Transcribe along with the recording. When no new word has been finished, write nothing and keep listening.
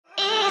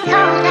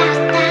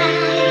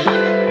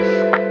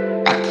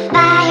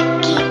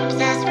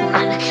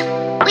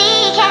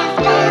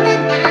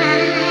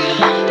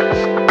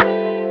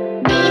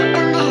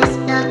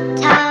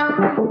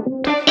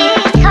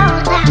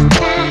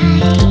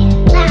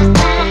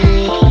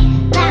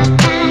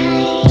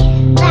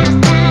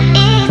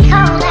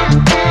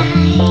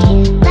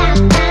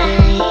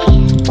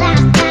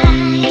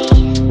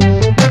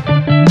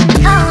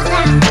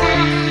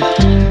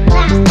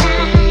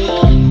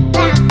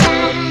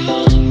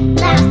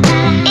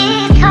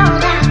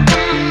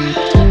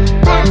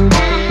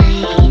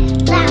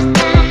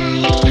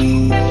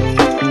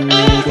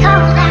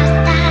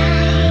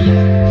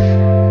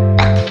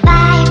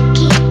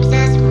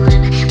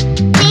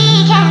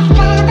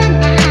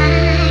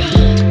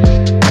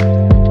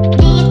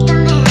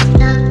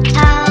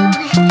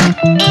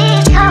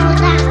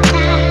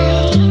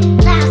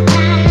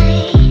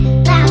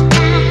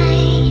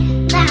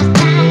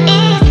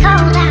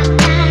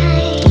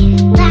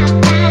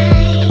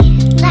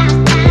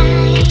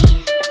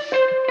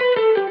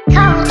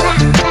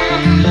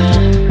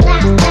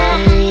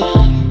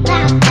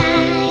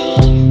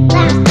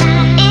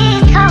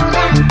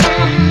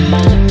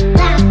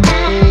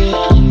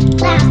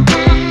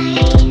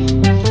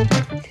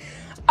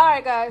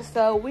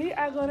So we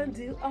are gonna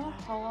do a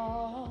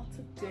haul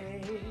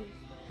today.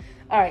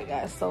 All right,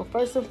 guys, so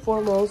first and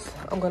foremost,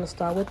 I'm gonna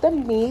start with the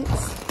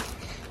meats.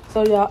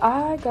 So y'all,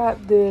 I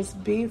got this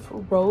beef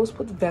roast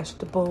with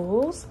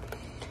vegetables.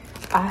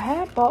 I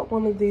had bought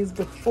one of these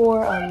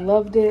before. I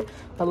loved it,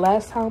 but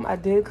last time I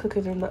did cook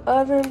it in the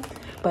oven,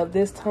 but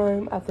this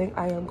time I think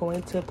I am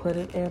going to put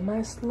it in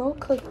my slow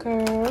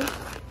cooker.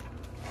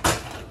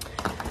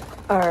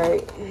 All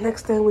right,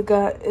 next thing we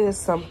got is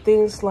some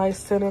thin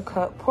sliced center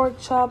cut pork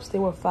chops. They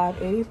were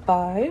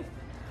 $5.85,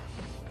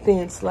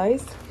 thin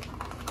sliced.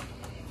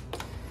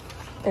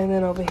 And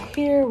then over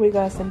here we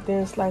got some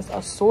thin sliced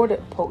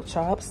assorted pork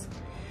chops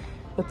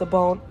with the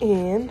bone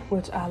in,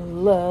 which I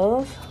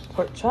love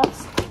pork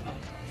chops.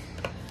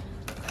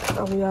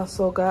 And we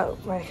also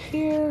got right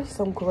here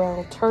some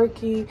ground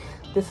turkey.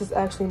 This is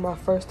actually my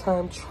first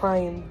time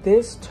trying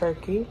this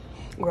turkey,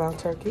 ground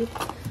turkey.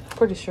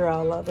 Pretty sure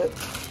I'll love it.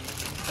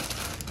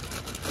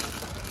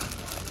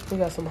 We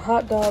got some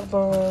hot dog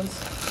buns.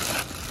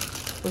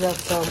 We got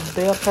some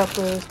bell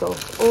peppers,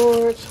 those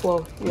orange.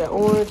 Well, yeah,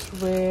 orange,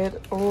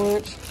 red,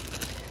 orange.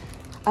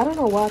 I don't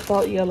know why I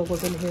thought yellow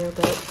was in here,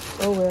 but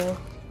oh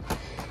well.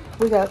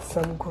 We got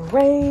some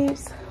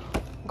grapes,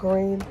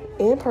 green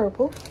and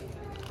purple.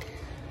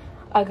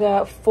 I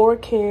got 4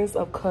 cans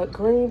of cut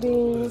green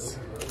beans.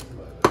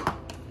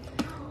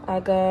 I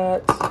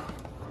got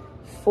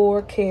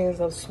 4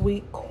 cans of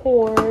sweet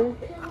corn.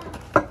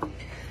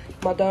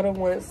 My daughter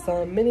wanted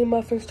some mini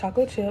muffins,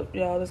 chocolate chip.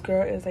 Y'all, this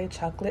girl is a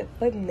chocolate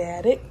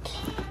fanatic.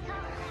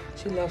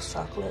 She loves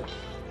chocolate.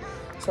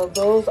 So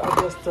those are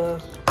just the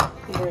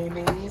green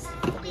beans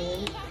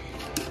again.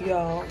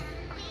 Y'all,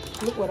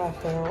 look what I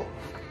found.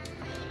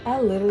 I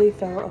literally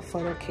found a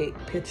funnel cake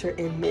picture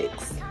and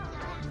mix.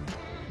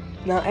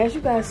 Now, as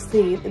you guys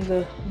seen in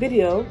the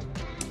video,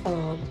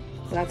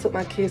 when I took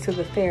my kids to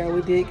the fair,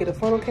 we did get a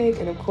funnel cake,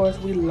 and of course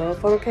we love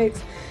funnel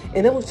cakes,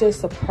 and it was just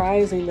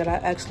surprising that I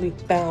actually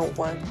found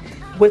one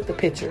with the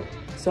picture.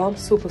 So I'm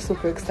super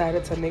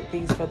excited to make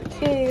these for the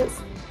kids.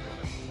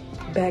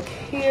 Back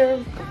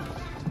here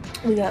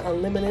we got a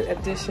limited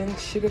edition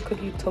sugar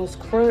cookie toast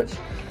crunch.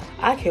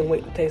 I can't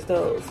wait to taste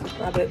those.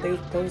 I bet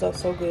those are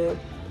so good.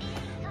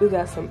 We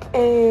got some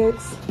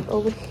eggs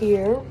over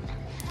here.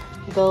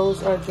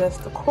 Those are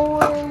just the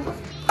corn.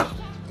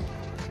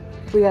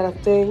 We got a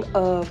thing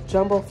of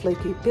jumbo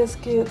flaky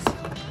biscuits.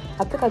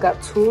 I think I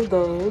got 2 of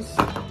those.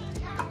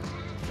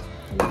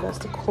 And that's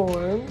the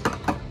corn.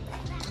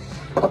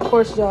 Of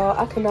course, y'all,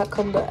 I cannot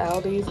come to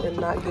Aldi's and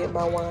not get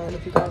my wine.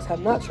 If you guys have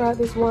not tried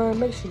this wine,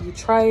 make sure you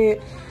try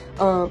it.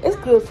 It's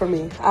good for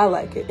me. I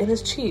like it. And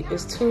it's cheap.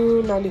 It's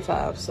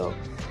 $2.95. So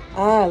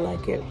I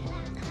like it.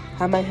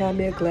 I might have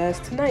me a glass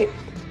tonight.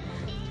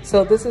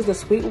 So this is the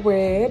Sweet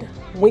Red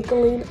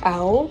Winkling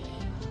Owl.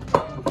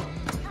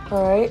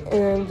 All right,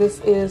 and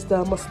this is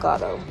the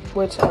Moscato,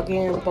 which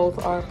again,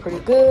 both are pretty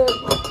good.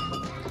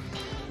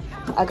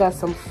 I got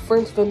some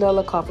French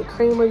vanilla coffee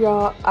creamer,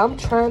 y'all. I'm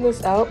trying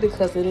this out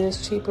because it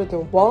is cheaper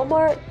than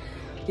Walmart.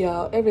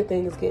 Y'all,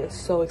 everything is getting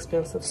so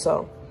expensive,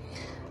 so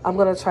I'm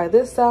gonna try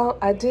this out.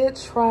 I did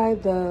try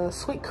the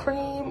sweet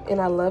cream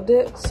and I loved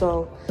it,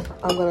 so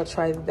I'm gonna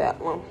try that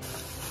one.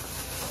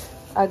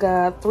 I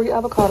got 3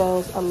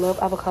 avocados. I love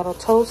avocado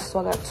toast, so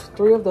I got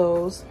 3 of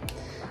those.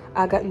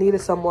 I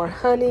needed some more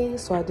honey,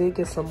 so I did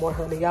get some more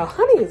honey. Y'all,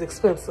 honey is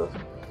expensive.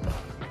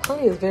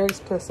 Honey is very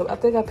expensive. I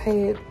think I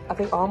paid,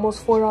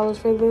 almost $4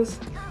 for this.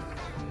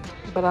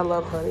 But I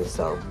love honey,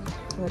 so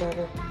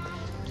whatever.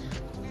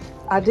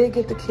 I did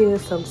get the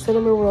kids some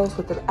cinnamon rolls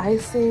with an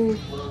icing.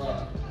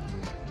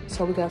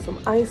 So we got some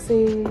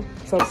icing,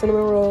 some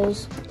cinnamon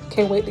rolls.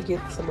 Can't wait to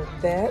get some of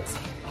that.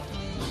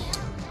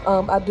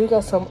 I do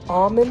got some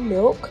almond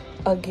milk.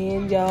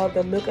 Again, y'all,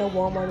 the milk at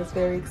Walmart is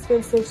very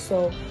expensive,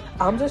 so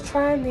I'm just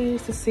trying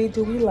these to see,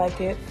 do we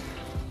like it?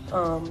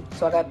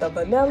 So I got the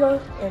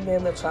vanilla and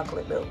then the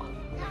chocolate milk.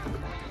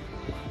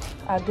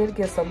 I did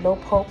get some no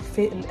pulp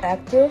fit and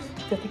active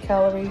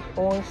 50-calorie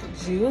orange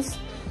juice.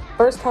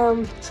 First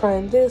time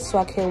trying this, so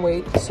I can't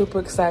wait. Super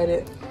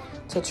excited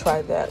to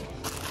try that.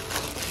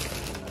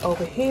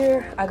 Over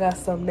here, I got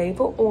some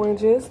navel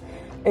oranges.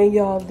 And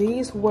y'all,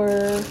 these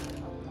were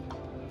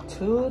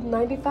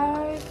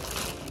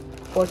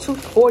 $2.95 or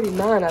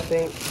 $2.49, I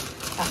think.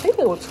 I think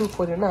they were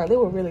 $2.49. They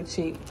were really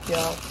cheap,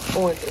 y'all.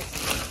 Oranges.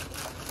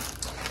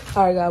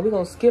 All right, guys, we're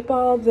gonna skip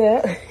all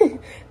that.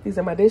 These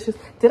are my dishes.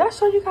 Did I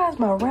show you guys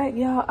my rack,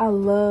 y'all? I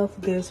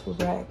love this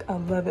rack. I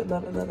love it,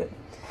 love it, love it.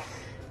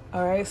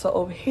 All right, so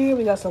over here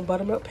we got some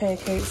buttermilk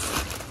pancakes.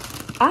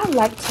 I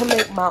like to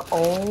make my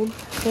own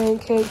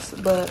pancakes,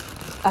 but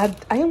I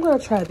am gonna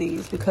try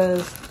these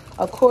because,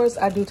 of course,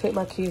 I do take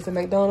my kids to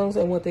McDonald's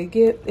and what they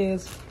get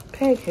is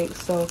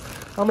pancakes. So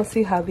I'm gonna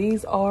see how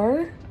these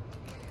are.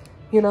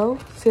 You know,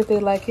 see if they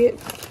like it.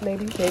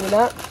 Maybe, maybe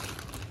not.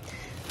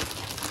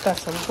 Got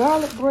some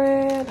garlic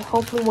bread.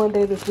 Hopefully one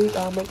day this week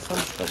I'll make some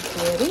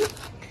spaghetti.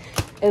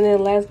 And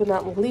then last but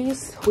not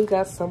least, we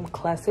got some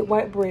classic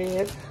white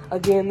bread.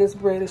 Again, this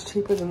bread is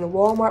cheaper than the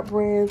Walmart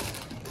brand.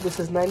 This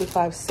is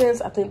 95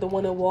 cents. I think the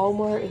one in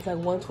Walmart is like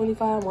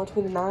 125,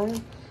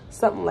 129,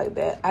 something like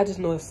that. I just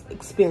know it's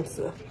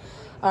expensive.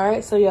 All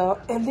right, so y'all,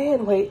 and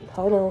then wait,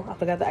 hold on. I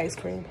forgot the ice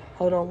cream.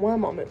 Hold on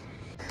one moment.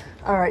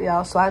 All right,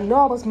 y'all, so I know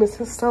I was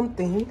missing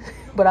something,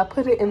 but I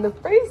put it in the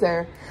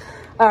freezer.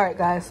 All right,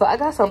 guys, so I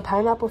got some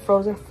pineapple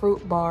frozen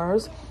fruit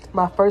bars.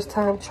 My first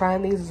time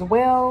trying these as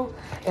well,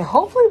 and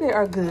hopefully they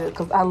are good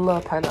because I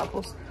love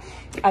pineapples.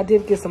 I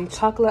did get some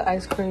chocolate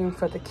ice cream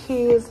for the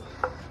kids.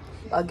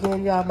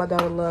 Again, y'all, my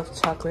daughter loves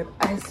chocolate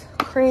ice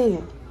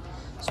cream,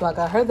 so I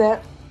got her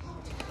that.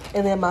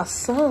 And then my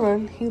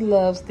son, he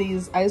loves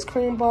these ice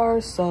cream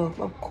bars, so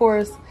of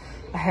course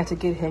I had to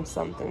get him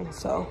something.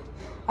 So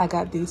I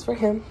got these for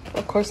him,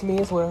 of course me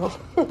as well.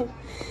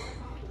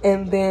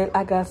 And then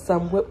I got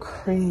some whipped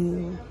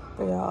cream,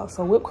 y'all,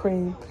 so whipped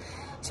cream.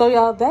 So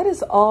y'all, that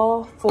is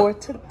all for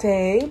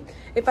today.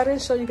 If I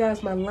didn't show you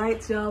guys my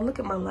lights, y'all, look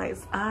at my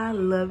lights. I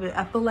love it.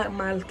 I feel like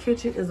my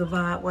kitchen is a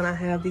vibe when I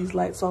have these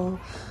lights on.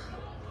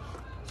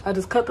 I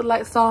just cut the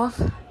lights off,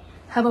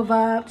 have a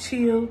vibe,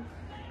 chill.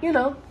 You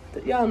know,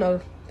 y'all know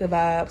the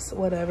vibes,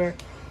 whatever.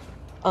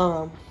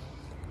 Y'all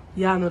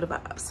know the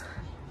vibes.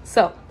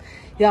 So,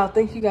 y'all,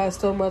 thank you guys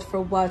so much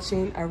for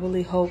watching. I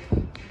really hope.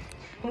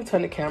 Let me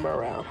turn the camera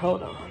around.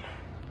 Hold on.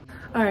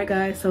 All right,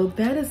 guys, so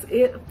that is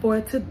it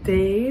for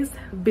today's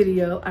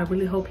video. I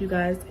really hope you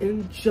guys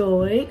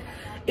enjoyed.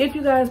 If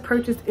you guys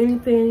purchased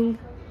anything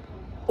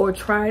or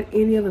tried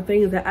any of the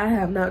things that I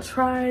have not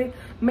tried,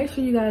 make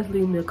sure you guys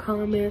leave me a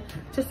comment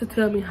just to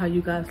tell me how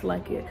you guys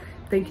like it.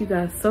 Thank you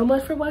guys so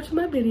much for watching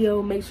my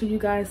video. Make sure you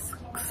guys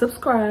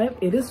subscribe.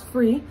 It is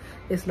free.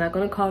 It's not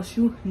gonna cost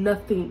you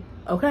nothing,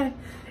 okay?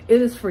 It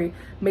is free.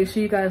 Make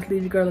sure you guys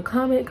leave your girl a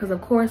comment because,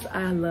 of course,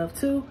 I love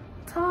to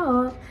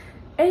talk.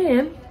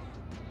 And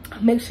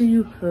make sure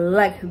you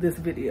like this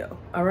video,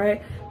 all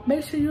right?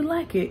 Make sure you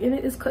like it, and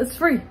it's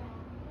free.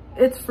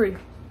 It's free,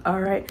 all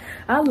right?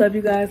 I love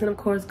you guys, and of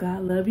course,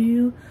 God love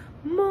you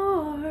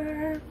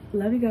more.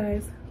 Love you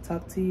guys.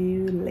 Talk to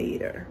you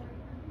later.